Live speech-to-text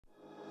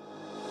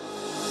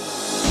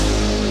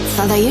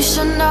Thought that you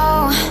should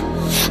know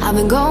I've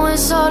been going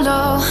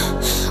solo.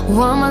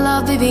 Want my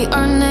love, baby,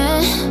 earn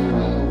it.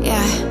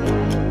 Yeah,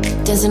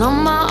 dancing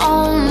on my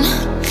own.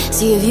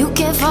 See if you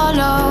can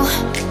follow.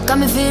 Got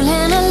me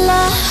feeling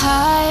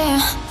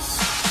alive.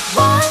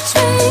 Watch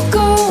me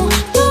go,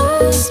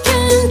 lose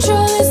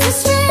control. Is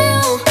this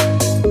real?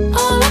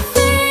 All I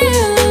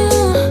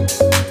feel.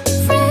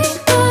 Break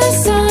my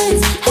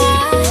signs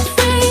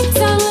every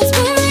time. Let's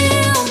be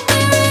real, be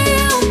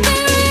real, be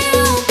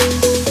real.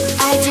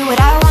 I do what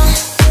I want.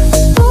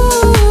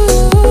 Ooh,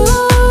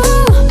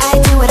 I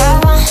do what I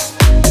want.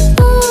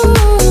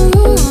 Ooh,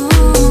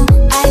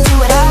 I do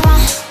what I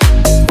want.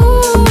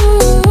 Ooh,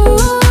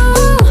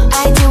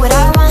 I do what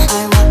I want.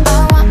 I want, I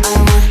want, I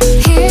want.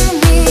 Hear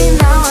me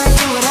now, I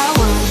do what I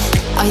want.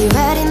 Are you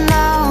ready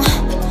now?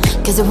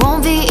 'Cause it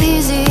won't be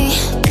easy.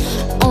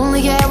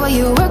 Only get what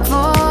you work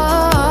for.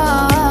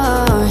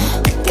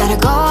 Gotta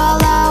go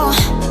all out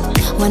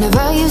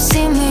whenever you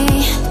see me.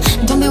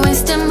 Don't be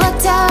wasting my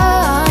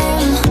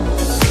time.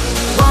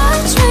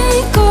 Watch me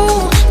go,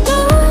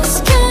 lose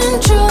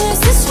control. Is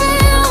this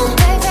real?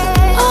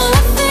 All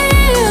I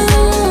feel.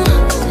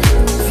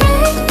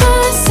 Break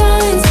my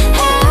signs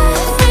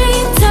every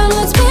time.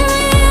 Let's be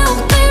real,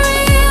 be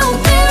real,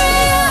 be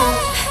real.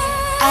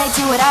 I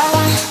do what I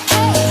want.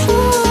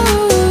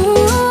 Ooh,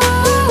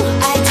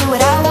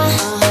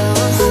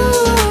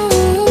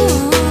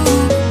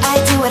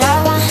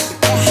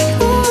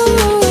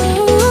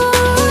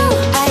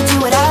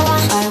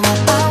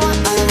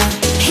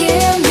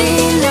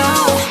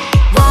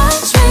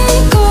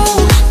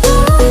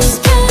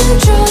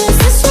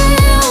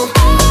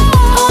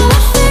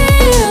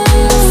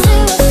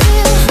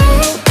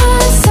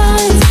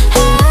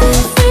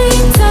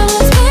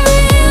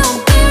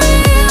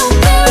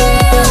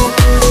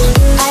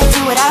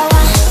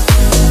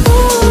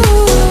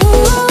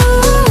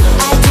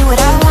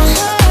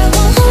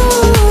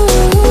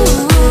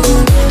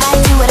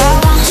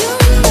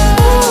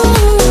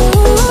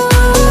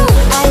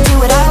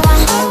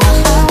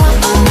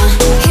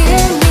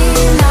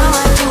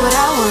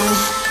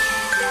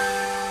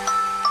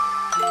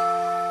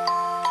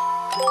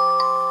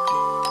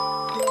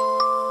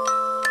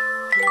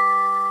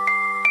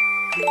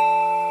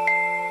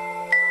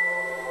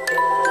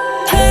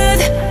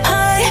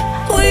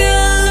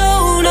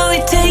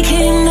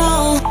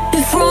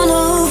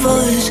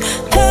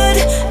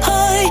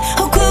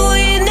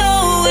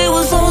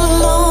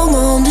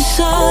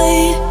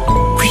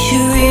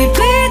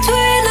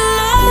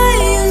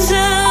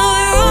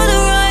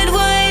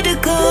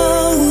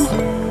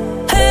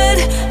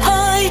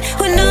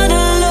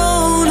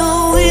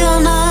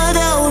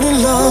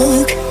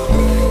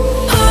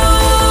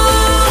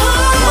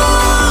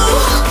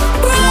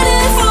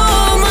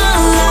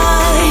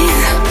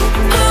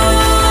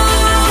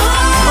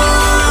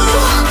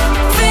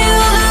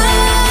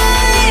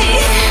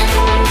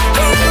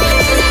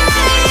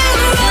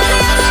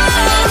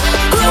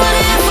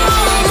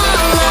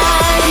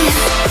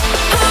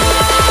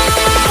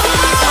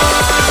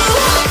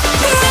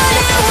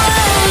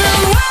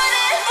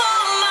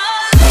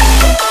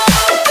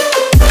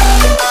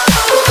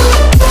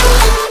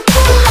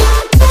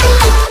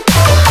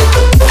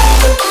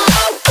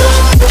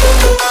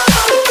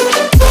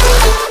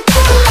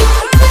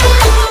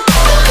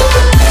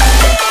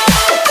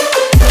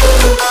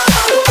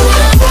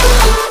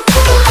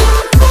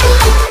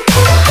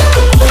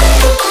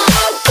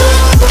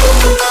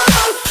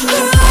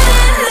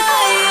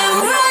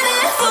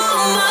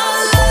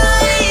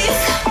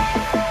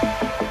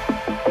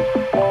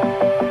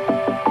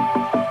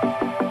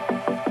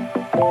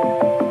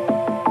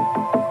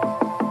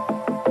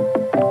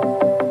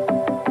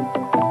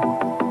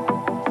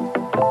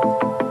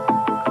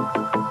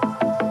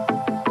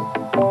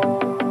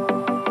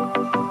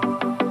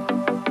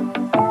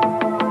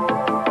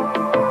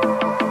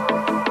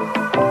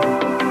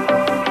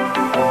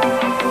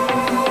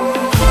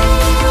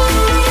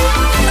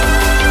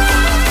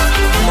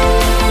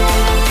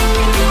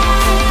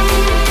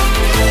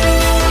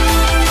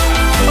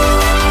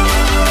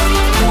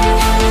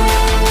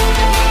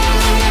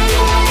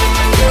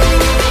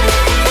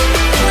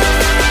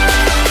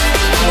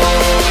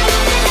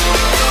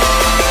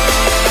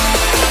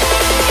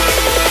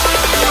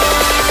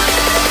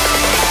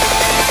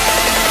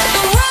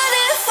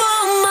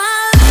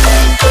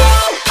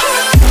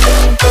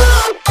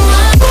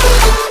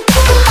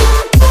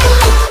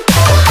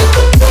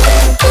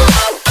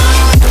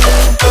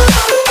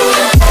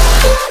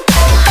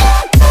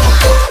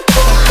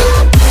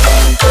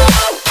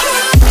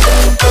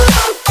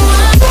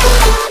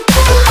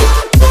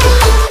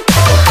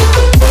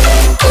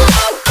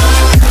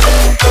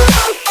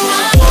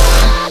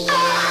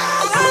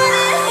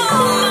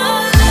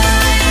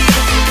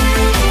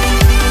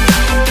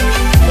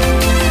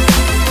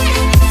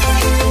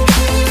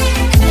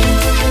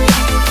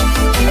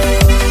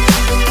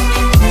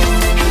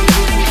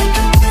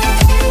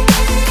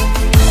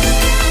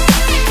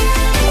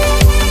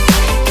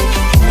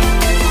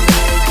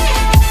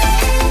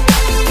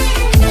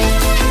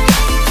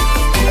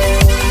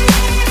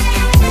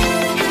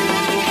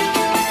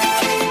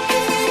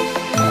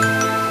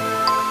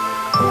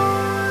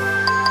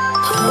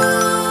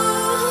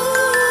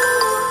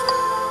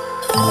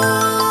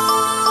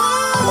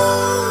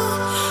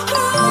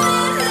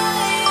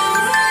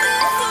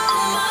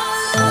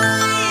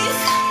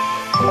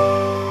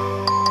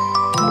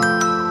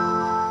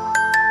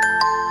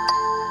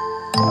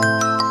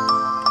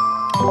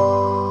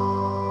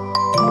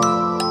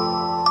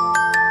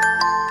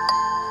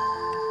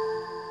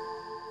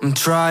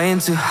 trying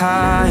to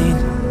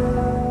hide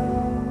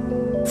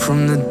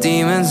from the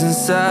demons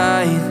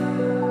inside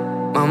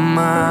my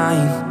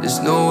mind. There's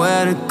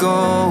nowhere to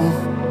go.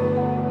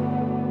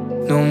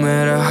 No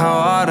matter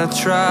how hard I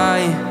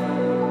try,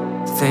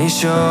 they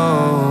show.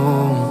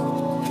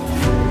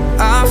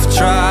 I've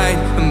tried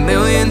a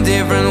million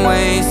different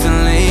ways to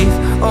leave.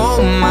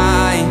 Oh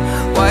my,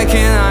 why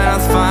can't I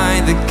not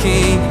find the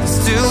key?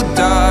 It's too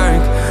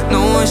dark,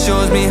 no one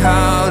shows me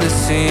how to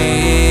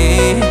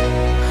see.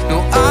 No,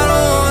 I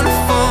don't wanna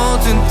fall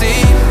too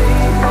deep.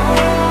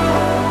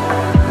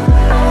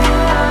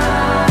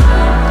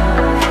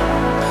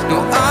 No,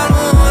 I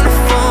don't wanna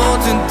fall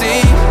too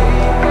deep.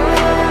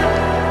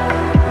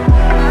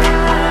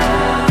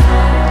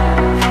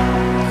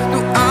 No,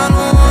 I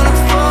don't wanna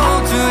fall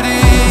too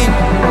deep.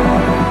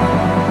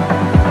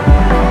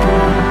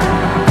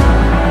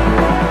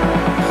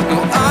 No,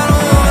 I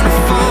don't wanna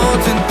fall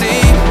too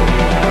deep.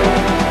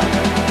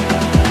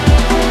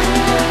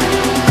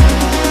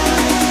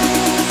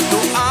 No,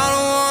 I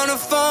don't wanna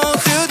fall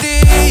too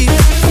deep.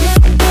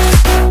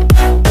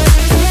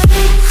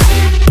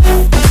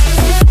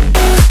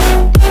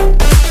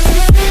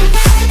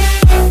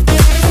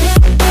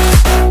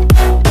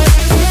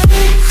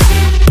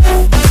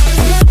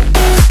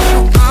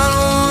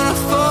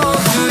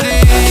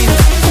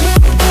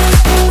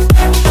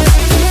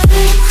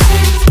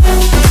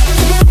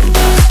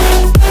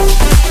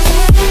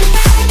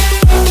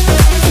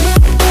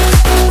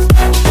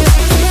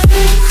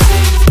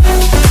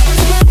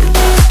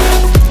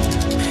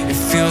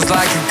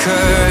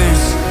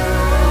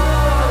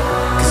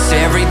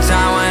 Every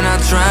time when I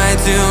try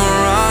to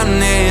run,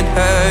 it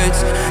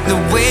hurts. The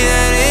way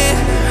that it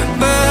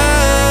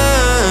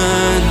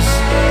burns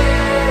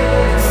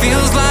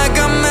feels like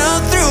I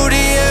melt through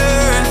the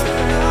earth.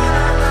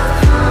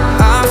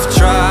 I've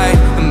tried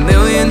a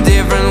million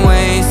different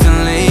ways to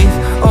leave.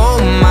 Oh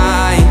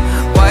my,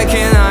 why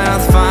can't I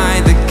not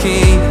find the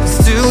key? It's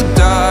too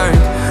dark,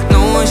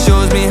 no one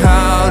shows me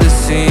how to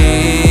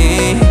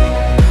see.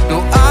 No,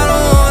 I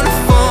don't wanna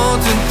fall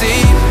too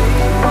deep.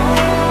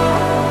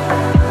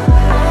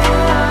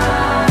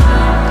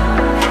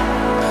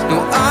 No,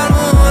 I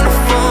don't wanna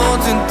fall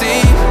too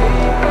deep.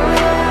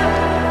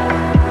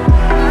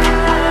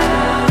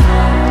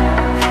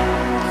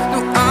 No,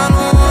 I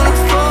don't wanna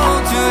fall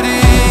too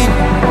deep.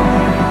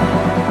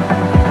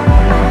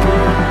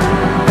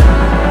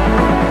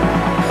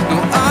 No,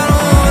 I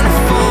don't wanna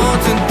fall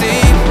too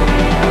deep.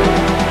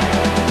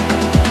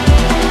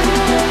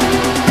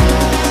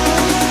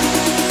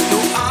 No,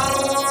 I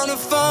don't wanna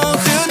fall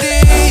too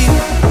deep.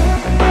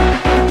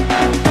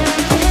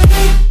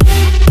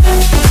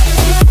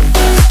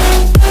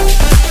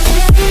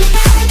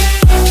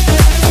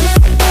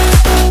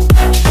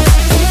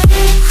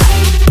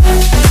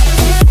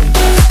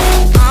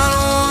 I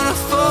don't wanna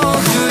fall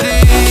too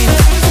deep.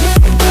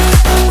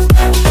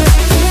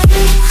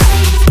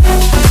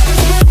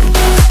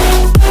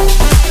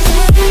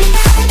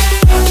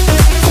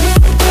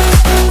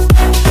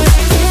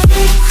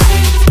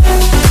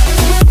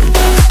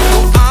 No,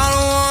 I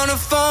don't wanna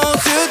fall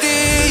too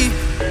deep.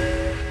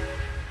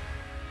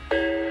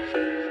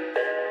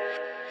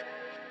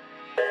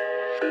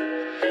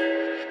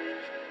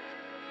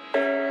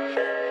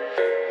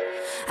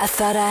 I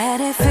thought I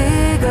had it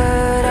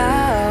figured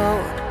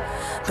out,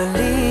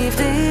 believed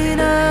in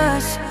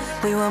us,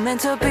 we were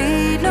meant to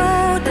be,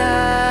 no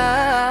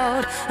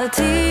doubt. A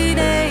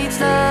teenage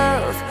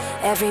love,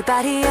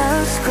 everybody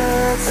else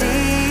could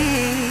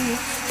see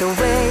the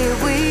way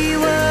we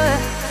were,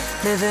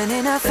 living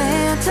in a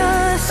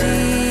fantasy.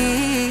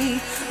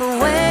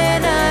 When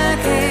I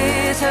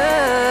kissed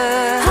her,